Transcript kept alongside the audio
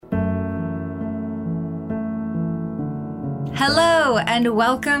Hello, and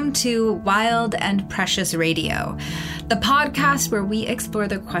welcome to Wild and Precious Radio, the podcast where we explore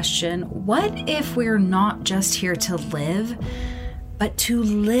the question, what if we're not just here to live, but to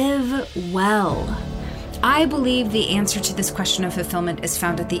live well? I believe the answer to this question of fulfillment is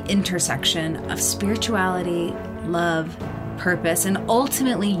found at the intersection of spirituality, love, purpose, and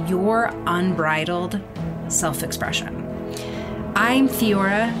ultimately your unbridled self-expression. I'm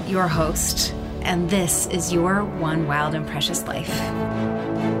Theora, your host, and this is your One Wild and Precious Life.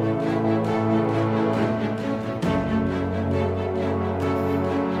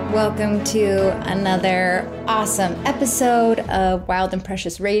 Welcome to another awesome episode of Wild and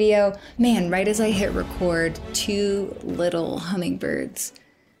Precious Radio. Man, right as I hit record, two little hummingbirds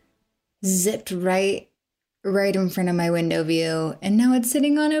zipped right in front of my window view, and now it's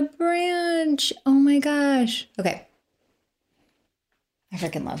sitting on a branch. Oh my gosh. Okay. I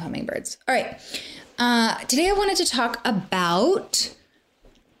freaking love hummingbirds. All right. Today I wanted to talk about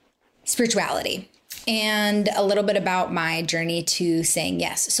spirituality and a little bit about my journey to saying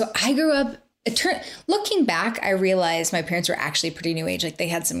yes. So I grew up, looking back, I realized my parents were actually pretty new age. Like they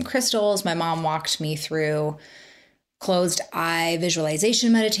had some crystals. My mom walked me through closed eye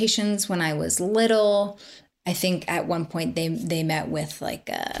visualization meditations when I was little. I think at one point they met with like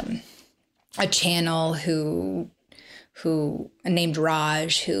a channel who named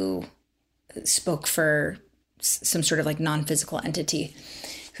Raj, who spoke for some sort of like non-physical entity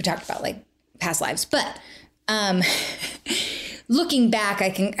who talked about like past lives. But looking back,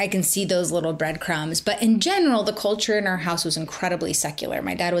 I can see those little breadcrumbs. But in general, the culture in our house was incredibly secular.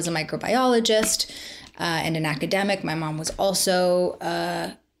 My dad was a microbiologist and an academic. My mom was also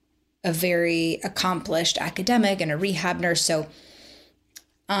a very accomplished academic and a rehab nurse. So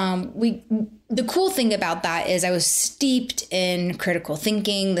the cool thing about that is I was steeped in critical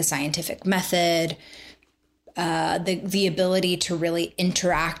thinking, the scientific method, the ability to really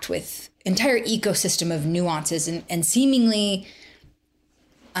interact with entire ecosystem of nuances and seemingly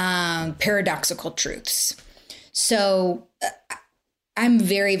paradoxical truths. So I'm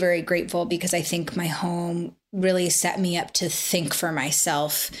very, very grateful because I think my home really set me up to think for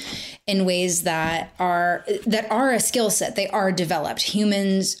myself in ways that are a skill set. They are developed.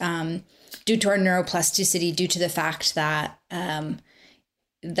 Humans, due to our neuroplasticity, due to the fact that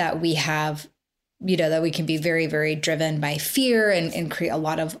that we have, that we can be very, very driven by fear and create a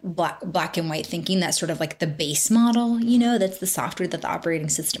lot of black and white thinking. That's sort of like the base model, that's the software that the operating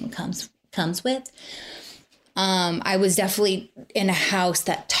system comes with. I was definitely in a house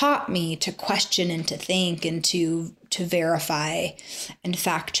that taught me to question and to think and to verify and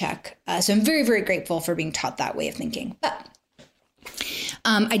fact check. So I'm very, very grateful for being taught that way of thinking. But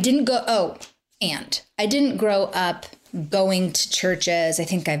I didn't grow up going to churches. I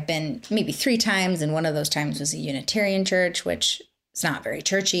think I've been maybe 3 times, and one of those times was a Unitarian church, which is not very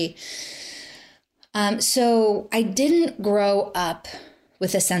churchy. So I didn't grow up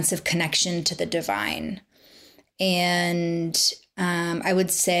with a sense of connection to the divine. And I would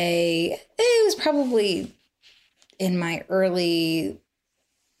say it was probably in my early,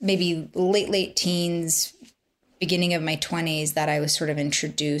 maybe late teens, beginning of my 20s, that I was sort of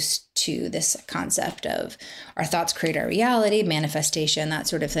introduced to this concept of our thoughts create our reality, manifestation, that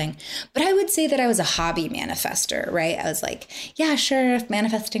sort of thing. But I would say that I was a hobby manifester, right? I was like, yeah, sure, if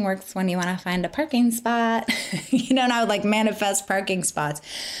manifesting works when you want to find a parking spot, and I would like manifest parking spots.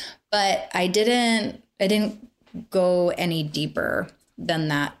 But I didn't go any deeper than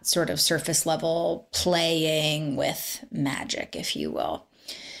that sort of surface level playing with magic, if you will.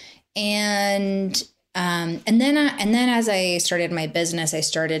 And then as I started my business, I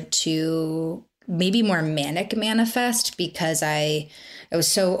started to maybe more manic manifest because I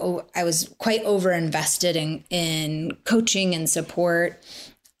was quite over invested in coaching and support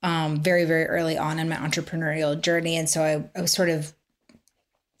very, very early on in my entrepreneurial journey. And so I was sort of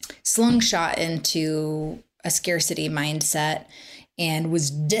slingshot into a scarcity mindset and was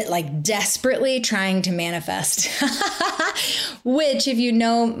desperately trying to manifest, which if you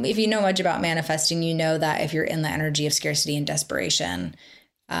know much about manifesting, you know that if you're in the energy of scarcity and desperation,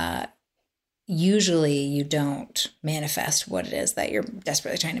 usually you don't manifest what it is that you're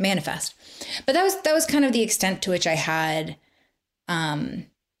desperately trying to manifest. But that was kind of the extent to which I had,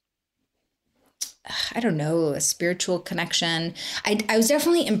 a spiritual connection. I was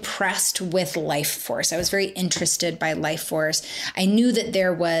definitely impressed with life force. I was very interested by life force. I knew that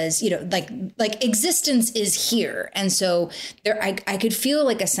there was, like existence is here. And so I could feel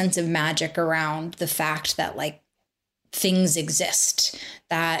like a sense of magic around the fact that like things exist,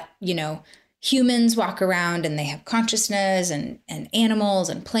 that, humans walk around and they have consciousness and animals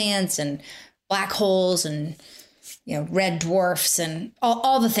and plants and black holes and, red dwarfs and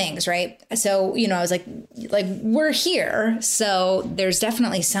all the things, right? So, I was like, we're here. So there's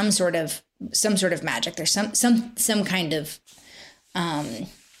definitely some sort of magic. There's some kind of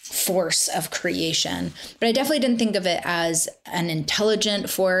force of creation, but I definitely didn't think of it as an intelligent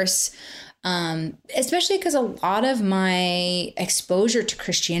force. Especially because a lot of my exposure to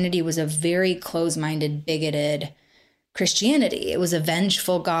Christianity was a very close-minded, bigoted Christianity. It was a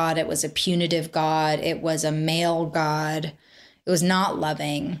vengeful God. It was a punitive God. It was a male God. It was not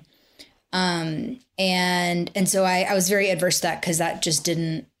loving. And so I was very adverse to that because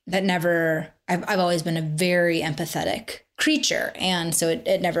I've always been a very empathetic creature. And so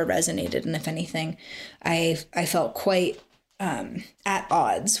it never resonated. And if anything, I felt quite at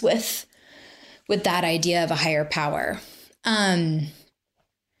odds with that idea of a higher power.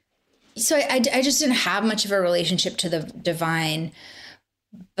 So I just didn't have much of a relationship to the divine,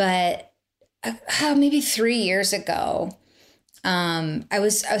 but maybe 3 years ago, I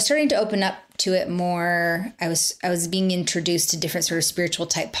was starting to open up to it more. I was being introduced to different sort of spiritual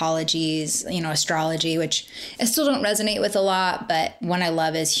typologies, astrology, which I still don't resonate with a lot, but one I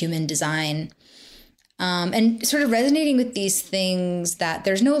love is human design. And sort of resonating with these things that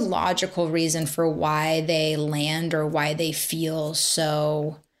there's no logical reason for why they land or why they feel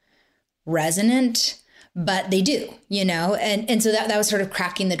so resonant, but they do, and so that was sort of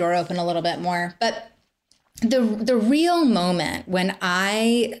cracking the door open a little bit more. But the real moment when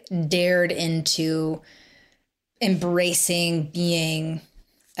I dared into embracing being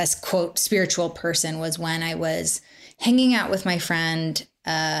a quote spiritual person was when I was hanging out with my friend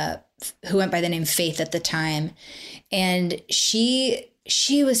who went by the name Faith at the time, and she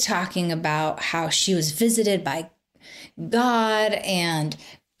was talking about how she was visited by God, and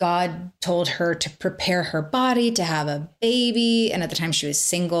God told her to prepare her body to have a baby. And at the time she was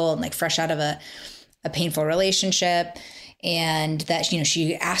single and fresh out of a painful relationship. And that,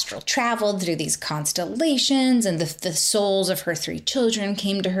 she astral traveled through these constellations, and the souls of her 3 children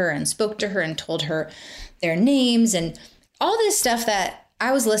came to her and spoke to her and told her their names and all this stuff that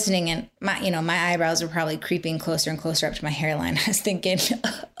I was listening, and my eyebrows were probably creeping closer and closer up to my hairline. I was thinking,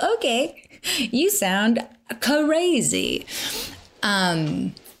 okay, you sound crazy.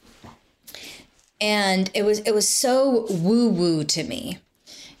 And it was so woo woo to me.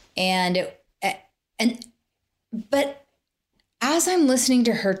 But as I'm listening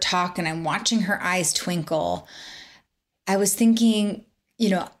to her talk and I'm watching her eyes twinkle, I was thinking,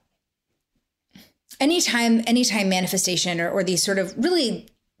 anytime manifestation or these sort of really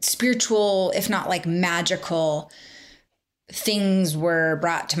spiritual, if not magical things were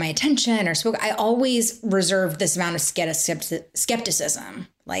brought to my attention or spoke, I always reserved this amount of skepticism.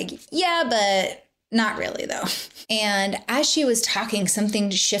 Yeah, but not really though. And as she was talking, something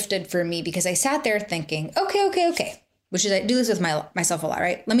shifted for me because I sat there thinking, okay. Which is, I do this with myself a lot,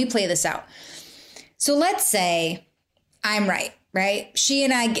 right? Let me play this out. So let's say I'm right? She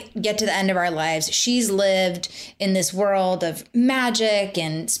and I get to the end of our lives. She's lived in this world of magic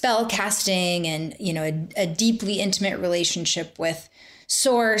and spell casting and, a deeply intimate relationship with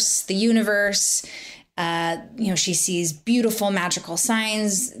source, the universe. She sees beautiful magical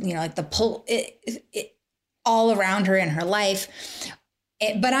signs, the pull all around her in her life.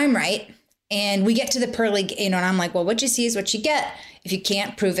 But I'm right. And we get to the pearly, and I'm like, well, what you see is what you get. If you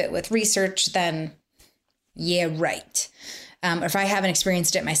can't prove it with research, then yeah, right. Or if I haven't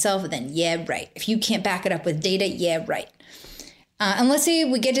experienced it myself, then yeah, right. If you can't back it up with data, yeah, right. And let's say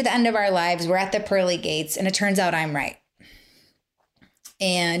we get to the end of our lives, we're at the pearly gates, and it turns out I'm right.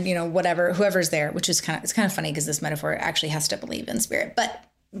 And, whoever's there, which is it's kind of funny because this metaphor actually has to believe in spirit, but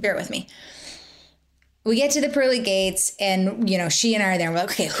bear with me. We get to the pearly gates and, she and I are there and we're like,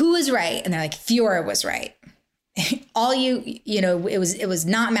 okay, who was right? And they're like, Fiora was right. It was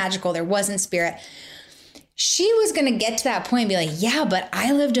not magical. There wasn't spirit. She was going to get to that point and be like, yeah, but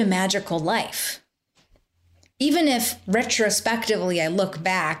I lived a magical life. Even if retrospectively I look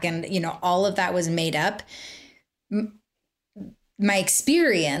back and, all of that was made up, my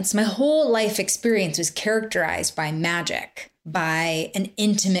experience, my whole life experience was characterized by magic, by an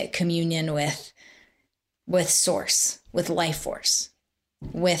intimate communion with source, with life force,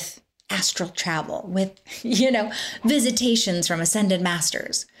 with astral travel, with, visitations from ascended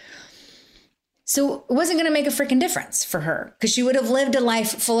masters. So it wasn't going to make a freaking difference for her because she would have lived a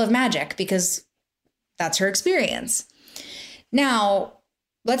life full of magic because that's her experience. Now,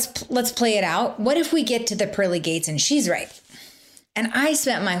 let's play it out. What if we get to the pearly gates and she's right? And I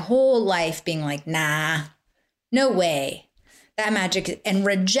spent my whole life being like, nah, no way. That magic, and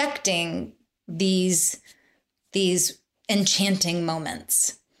rejecting these enchanting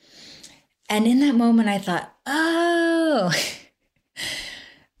moments. And in that moment, I thought, oh,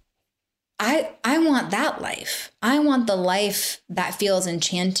 I want that life. I want the life that feels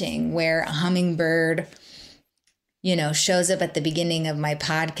enchanting, where a hummingbird, shows up at the beginning of my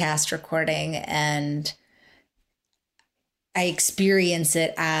podcast recording and I experience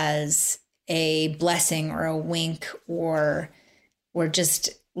it as a blessing or a wink or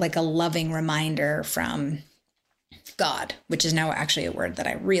just like a loving reminder from God, which is now actually a word that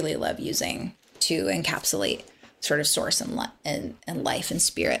I really love using to encapsulate sort of source and life and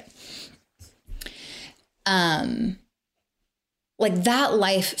spirit. Like that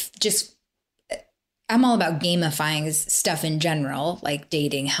life, just, I'm all about gamifying stuff in general, like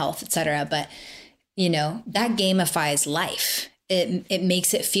dating, health, etc. But that gamifies life. It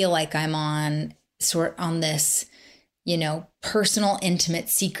makes it feel like I'm on this, personal, intimate,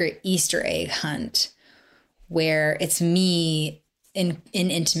 secret Easter egg hunt where it's me in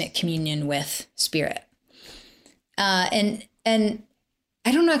intimate communion with spirit. And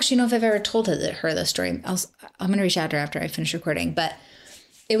I don't actually know if I've ever told her the story. I'm going to reach out to her after I finish recording, but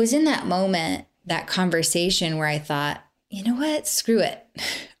it was in that moment, that conversation, where I thought, you know what, screw it.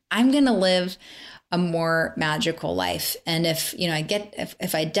 I'm going to live a more magical life. And if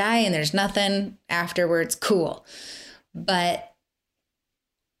I die and there's nothing afterwards, cool. But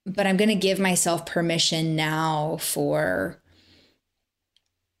I'm going to give myself permission now for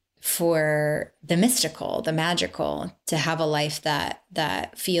the mystical, the magical, to have a life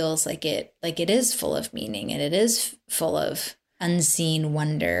that feels like it is full of meaning and it is full of unseen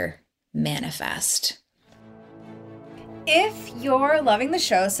wonder manifest. If you're loving the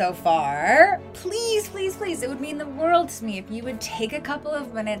show so far, please, it would mean the world to me if you would take a couple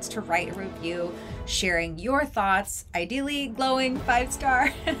of minutes to write a review, sharing your thoughts, ideally glowing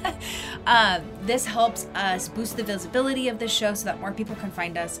 5-star. This helps us boost the visibility of the show so that more people can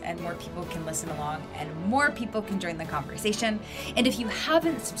find us and more people can listen along and more people can join the conversation. And if you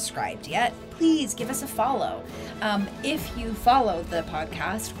haven't subscribed yet, please give us a follow. If you follow the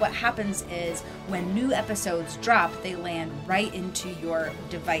podcast, what happens is when new episodes drop, they land right into your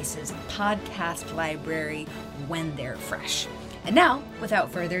device's podcast library when they're fresh. And now,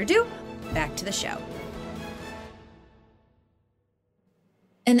 without further ado, back to the show.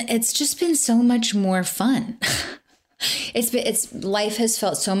 And it's just been so much more fun. Life has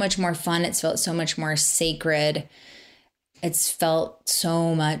felt so much more fun. It's felt so much more sacred. It's felt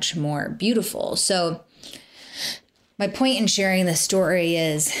so much more beautiful. So my point in sharing this story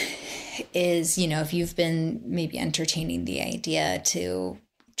is, if you've been maybe entertaining the idea to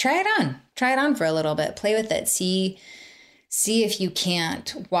try it on for a little bit, play with it, see if you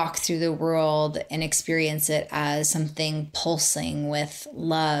can't walk through the world and experience it as something pulsing with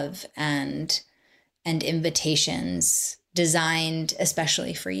love and invitations designed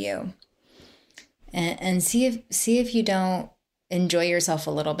especially for you. And see if you don't enjoy yourself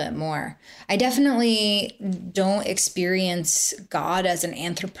a little bit more. I definitely don't experience God as an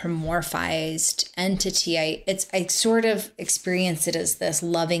anthropomorphized entity. I sort of experience it as this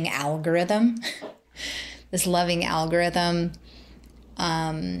loving algorithm. This loving algorithm.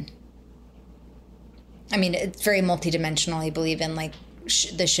 I mean, it's very multidimensional. I believe in like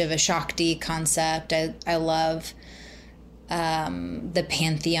the Shiva Shakti concept. I love the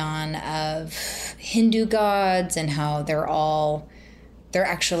pantheon of Hindu gods and how they're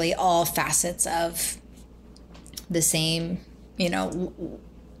actually all facets of the same,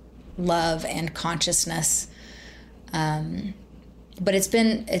 love and consciousness. But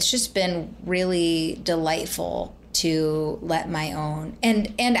it's just been really delightful to let my own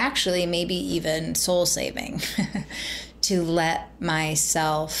and actually maybe even soul saving to let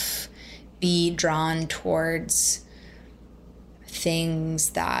myself be drawn towards things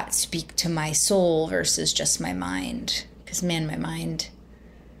that speak to my soul versus just my mind. Because man,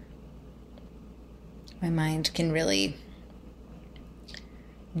 my mind can really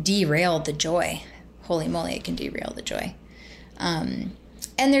derail the joy. Holy moly, it can derail the joy. And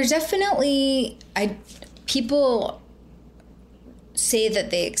there's definitely, people say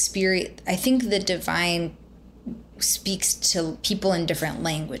that they experience, I think the divine speaks to people in different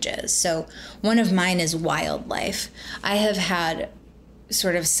languages. So one of mine is wildlife. I have had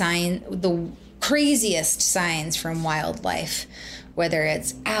sort of the craziest signs from wildlife, whether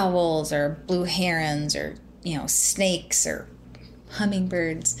it's owls or blue herons or, snakes or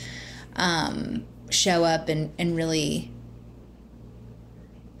hummingbirds, show up in really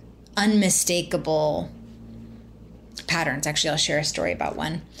unmistakable patterns. Actually, I'll share a story about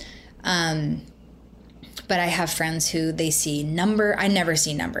one. But I have friends who they see I never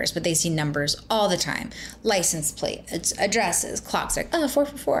see numbers, but they see numbers all the time. License plate, it's addresses, clocks, like,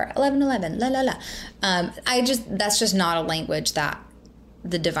 444, 1111, la la la. That's just not a language that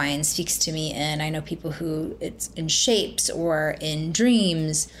the divine speaks to me in. I know people who it's in shapes or in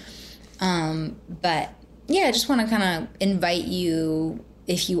dreams. But yeah, I just want to kind of invite you,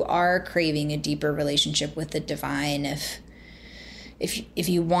 if you are craving a deeper relationship with the divine, if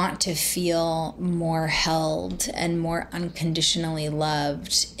you want to feel more held and more unconditionally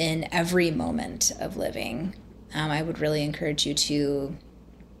loved in every moment of living, I would really encourage you to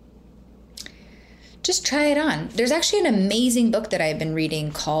just try it on. There's actually an amazing book that I've been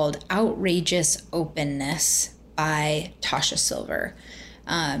reading called Outrageous Openness by Tasha Silver.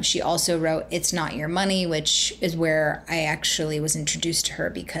 She also wrote It's Not Your Money, which is where I actually was introduced to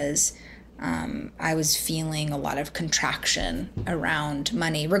her because I was feeling a lot of contraction around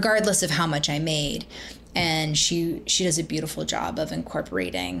money, regardless of how much I made. And she does a beautiful job of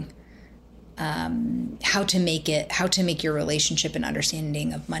incorporating how to make your relationship and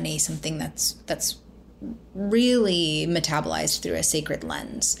understanding of money something that's really metabolized through a sacred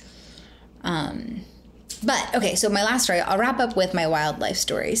lens. But okay, so my last story, I'll wrap up with my wildlife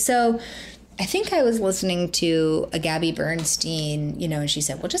story. So I think I was listening to a Gabby Bernstein, and she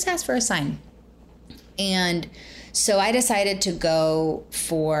said, well, just ask for a sign. And so I decided I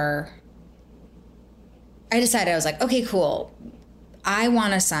was like, okay, cool. I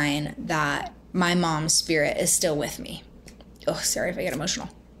want a sign that my mom's spirit is still with me. Oh, sorry if I get emotional.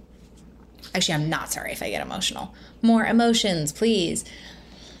 Actually, I'm not sorry if I get emotional. More emotions, please.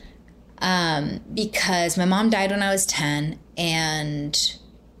 Because my mom died when I was 10, and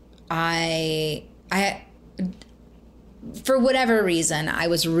I for whatever reason, I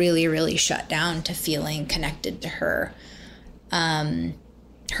was really, really shut down to feeling connected to her,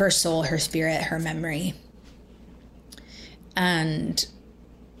 her soul, her spirit, her memory. And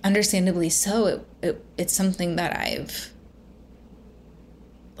understandably so, it's something that I've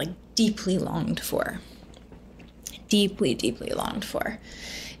deeply longed for. Deeply, deeply longed for.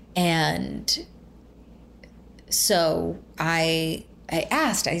 And so I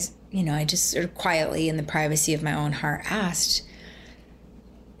asked, I just sort of quietly in the privacy of my own heart asked,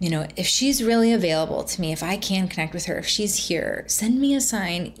 if she's really available to me, if I can connect with her, if she's here, send me a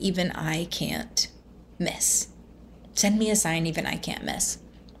sign even I can't miss. Send me a sign even I can't miss.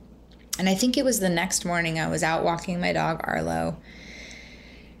 And I think it was the next morning I was out walking my dog, Arlo,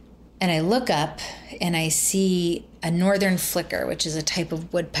 and I look up and I see a northern flicker, which is a type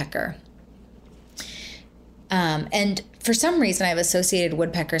of woodpecker. And for some reason, I've associated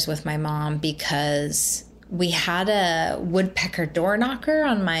woodpeckers with my mom because we had a woodpecker door knocker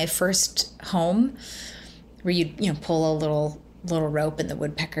on my first home where you'd pull a little rope and the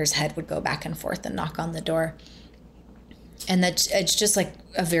woodpecker's head would go back and forth and knock on the door. And it's just like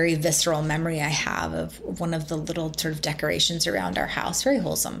a very visceral memory I have of one of the little sort of decorations around our house. Very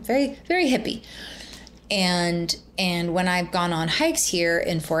wholesome, very, very hippie. And when I've gone on hikes here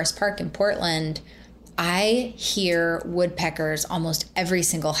in Forest Park in Portland, I hear woodpeckers almost every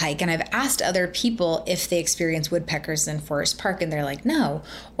single hike. And I've asked other people if they experience woodpeckers in Forest Park, and they're like, no.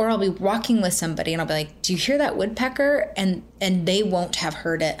 Or I'll be walking with somebody and I'll be like, do you hear that woodpecker? And they won't have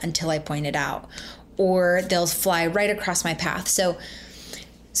heard it until I point it out. Or they'll fly right across my path. So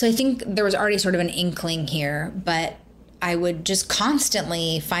I think there was already sort of an inkling here, but I would just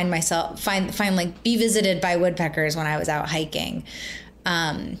constantly be visited by woodpeckers when I was out hiking.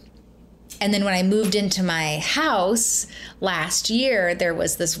 And then when I moved into my house last year, there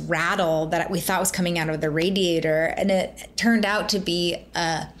was this rattle that we thought was coming out of the radiator, and it turned out to be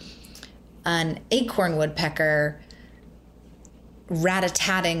an acorn woodpecker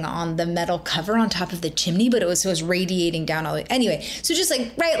rat-a-tatting on the metal cover on top of the chimney, but it was radiating down all the way. Anyway, so just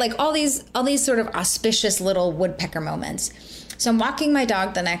all these sort of auspicious little woodpecker moments. So I'm walking my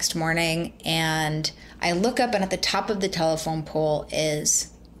dog the next morning and I look up, and at the top of the telephone pole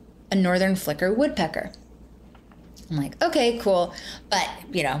is a northern flicker woodpecker. I'm like, okay, cool. But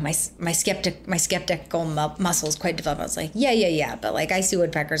my skeptical muscle is quite developed. I was like, yeah. But I see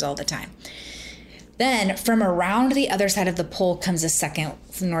woodpeckers all the time. Then from around the other side of the pole comes a second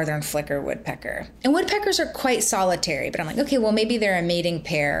northern flicker woodpecker. And woodpeckers are quite solitary, but I'm like, okay, well, maybe they're a mating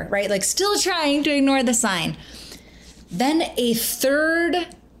pair, right? Still trying to ignore the sign. Then a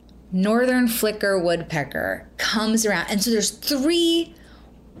third northern flicker woodpecker comes around. And so there's 3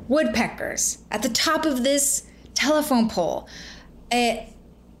 woodpeckers at the top of this telephone pole. A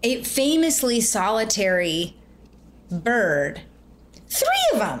famously solitary bird. 3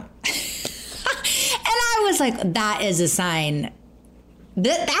 of them. And I was like, that is a sign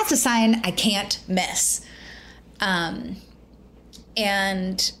that's a sign I can't miss. And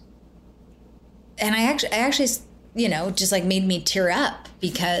I actually, you know, just like made me tear up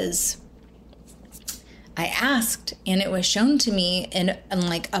because I asked and it was shown to me in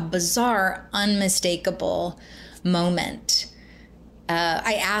like a bizarre, unmistakable moment.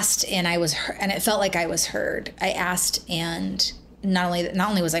 I asked and I was heard, and it felt like I was heard. I asked and not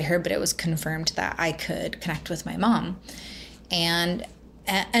only was I heard, but it was confirmed that I could connect with my mom. And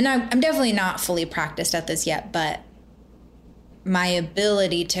I'm definitely not fully practiced at this yet, but my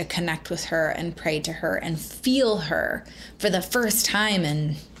ability to connect with her and pray to her and feel her for the first time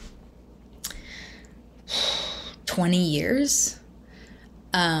in 20 years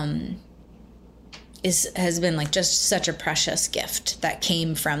has been like just such a precious gift that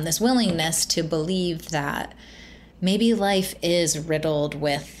came from this willingness to believe that maybe life is riddled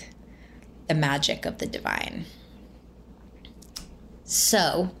with the magic of the divine.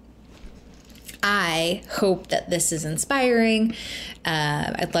 So I hope that this is inspiring.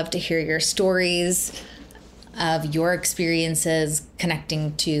 I'd love to hear your stories of your experiences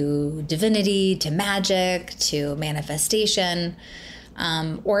connecting to divinity, to magic, to manifestation,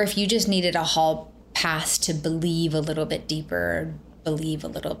 or if you just needed a hall pass to believe a little bit deeper, believe a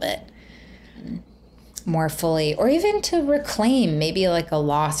little bit more fully, or even to reclaim maybe like a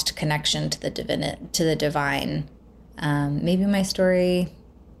lost connection to the divine. Maybe my story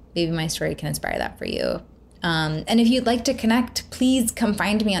can inspire that for you. And if you'd like to connect, please come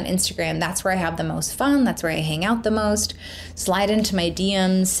find me on Instagram. That's where I have the most fun. That's where I hang out the most. Slide into my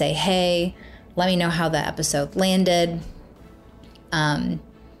DMs, say hey, let me know how the episode landed.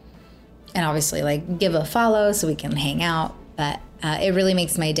 And obviously like give a follow so we can hang out. But it really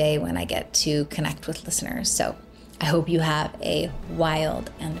makes my day when I get to connect with listeners. So I hope you have a wild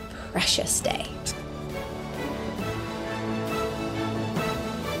and precious day.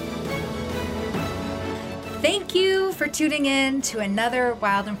 Thank you for tuning in to another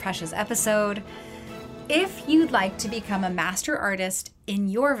Wild and Precious episode. If you'd like to become a master artist in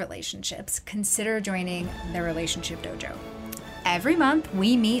your relationships, consider joining the Relationship Dojo. Every month,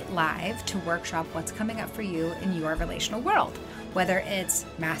 we meet live to workshop what's coming up for you in your relational world, whether it's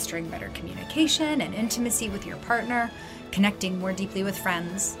mastering better communication and intimacy with your partner, connecting more deeply with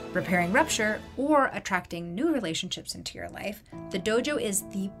friends, repairing rupture, or attracting new relationships into your life. The dojo is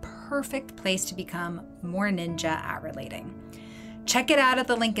the perfect place to become more ninja at relating. Check it out at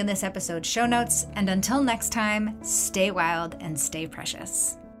the link in this episode's show notes, and until next time, stay wild and stay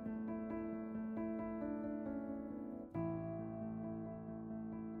precious.